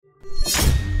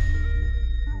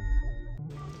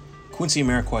Quincy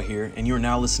Amarikwa here, and you are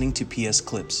now listening to PS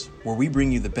Clips, where we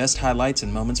bring you the best highlights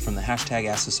and moments from the hashtag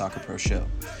Ask the Soccer Pro show.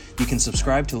 You can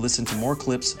subscribe to listen to more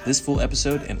clips, this full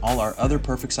episode, and all our other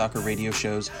Perfect Soccer radio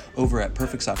shows over at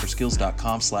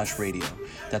perfectsoccerskills.com/radio.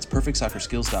 That's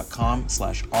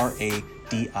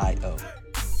perfectsoccerskills.com/RADIO.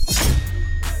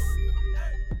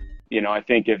 I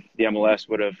think if the MLS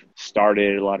would have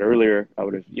started a lot earlier, I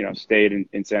would have, stayed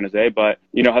in San Jose. But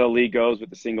you know how the league goes with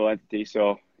the single entity.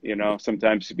 So,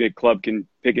 sometimes a big club can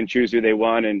pick and choose who they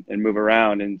want and move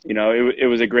around. And, it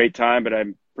was a great time, but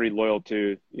I'm pretty loyal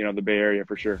to, the Bay Area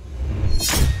for sure.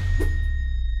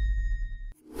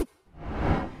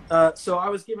 So I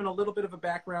was given a little bit of a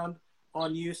background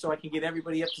on you so I can get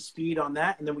everybody up to speed on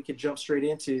that. And then we could jump straight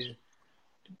into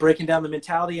breaking down the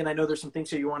mentality. And I know there's some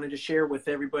things that you wanted to share with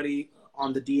everybody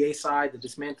on the DA side, the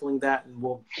dismantling that, and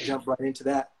we'll jump right into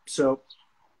that. So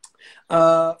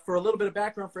for a little bit of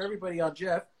background for everybody on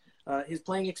Jeff, his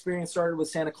playing experience started with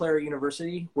Santa Clara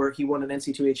University, where he won an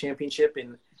NC2A championship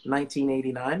in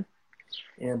 1989.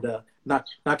 And not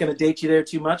going to date you there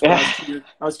too much, but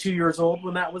I was 2 years old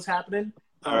when that was happening.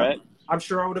 All right. I'm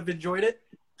sure I would have enjoyed it.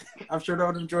 I'm sure I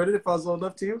would have enjoyed it if I was old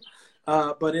enough to.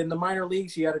 But in the minor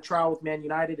leagues, you had a trial with Man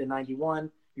United in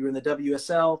 91. You were in the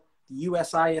WSL, the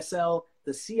USISL,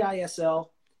 the CISL,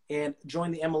 and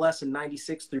joined the MLS in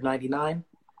 96 through 99.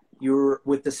 You were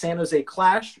with the San Jose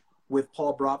Clash with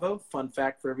Paul Bravo. Fun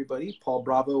fact for everybody, Paul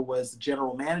Bravo was the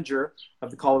general manager of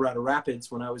the Colorado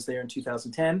Rapids when I was there in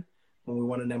 2010 when we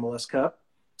won an MLS Cup.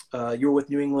 You were with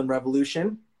New England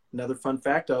Revolution. Another fun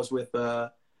fact, I was with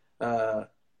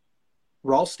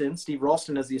Ralston, Steve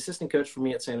Ralston, as the assistant coach for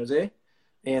me at San Jose.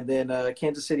 And then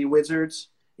Kansas City Wizards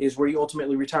is where you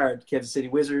ultimately retired. Kansas City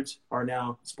Wizards are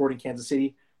now Sporting Kansas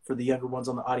City, for the younger ones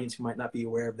on the audience who might not be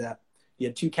aware of that. You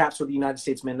had 2 caps with the United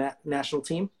States men's national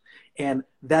team. And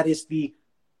that is the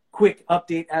quick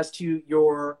update as to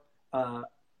your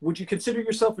would you consider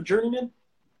yourself a journeyman?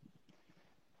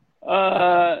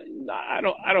 I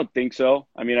don't think so.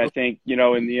 I mean, I think,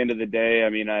 in the end of the day, I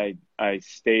mean, I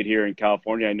stayed here in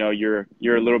California. I know you're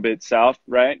a little bit south,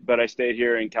 right? But I stayed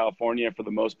here in California for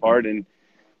the most part, and,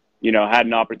 had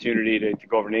an opportunity to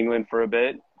go over to England for a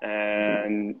bit.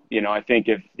 And, I think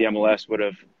if the MLS would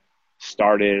have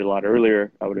started a lot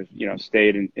earlier, I would have,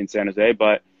 stayed in San Jose.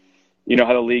 But,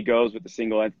 how the league goes with the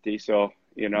single entity. So,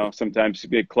 sometimes a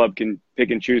big club can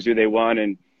pick and choose who they want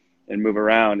and move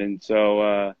around. And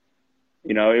so,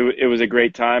 it was a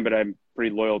great time, but I'm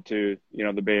pretty loyal to,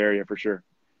 the Bay Area for sure.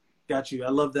 Got you. I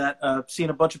love that.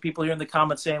 Seeing a bunch of people here in the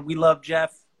comments saying, we love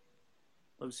Jeff.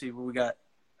 Let's see what we got.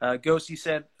 Ghosty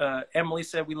said, Emily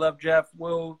said, we love Jeff.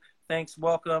 Whoa, thanks.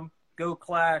 Welcome. Go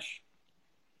Clash.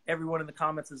 Everyone in the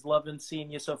comments is loving seeing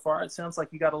you so far. It sounds like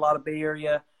you got a lot of Bay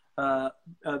Area, a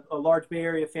large Bay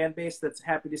Area fan base that's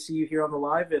happy to see you here on the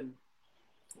live. And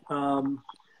I'm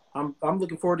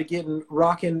looking forward to getting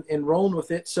rocking and rolling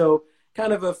with it. So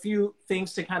kind of a few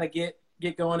things to kind of get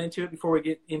going into it before we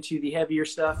get into the heavier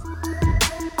stuff.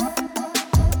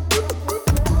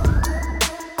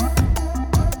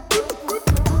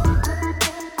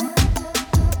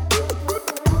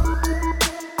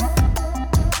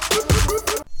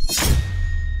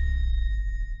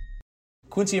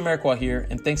 Quincy Amarikwa here,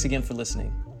 and thanks again for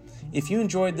listening. If you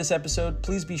enjoyed this episode,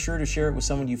 please be sure to share it with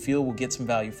someone you feel will get some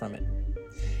value from it.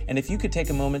 And if you could take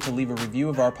a moment to leave a review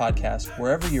of our podcast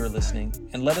wherever you're listening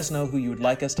and let us know who you would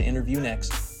like us to interview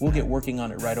next, we'll get working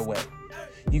on it right away.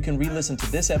 You can re-listen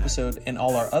to this episode and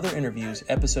all our other interviews,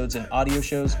 episodes, and audio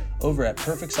shows over at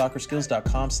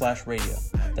perfectsoccerskills.com/radio.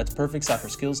 That's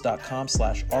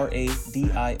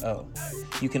perfectsoccerskills.com/RADIO.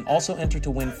 You can also enter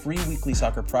to win free weekly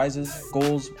soccer prizes,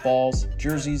 goals, balls,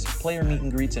 jerseys, player meet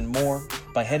and greets, and more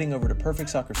by heading over to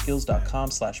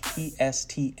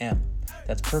perfectsoccerskills.com/PSTM.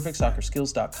 That's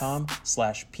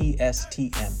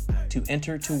perfectsoccerskills.com/PSTM to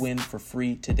enter to win for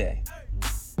free today.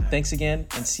 Thanks again,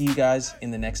 and see you guys in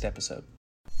the next episode.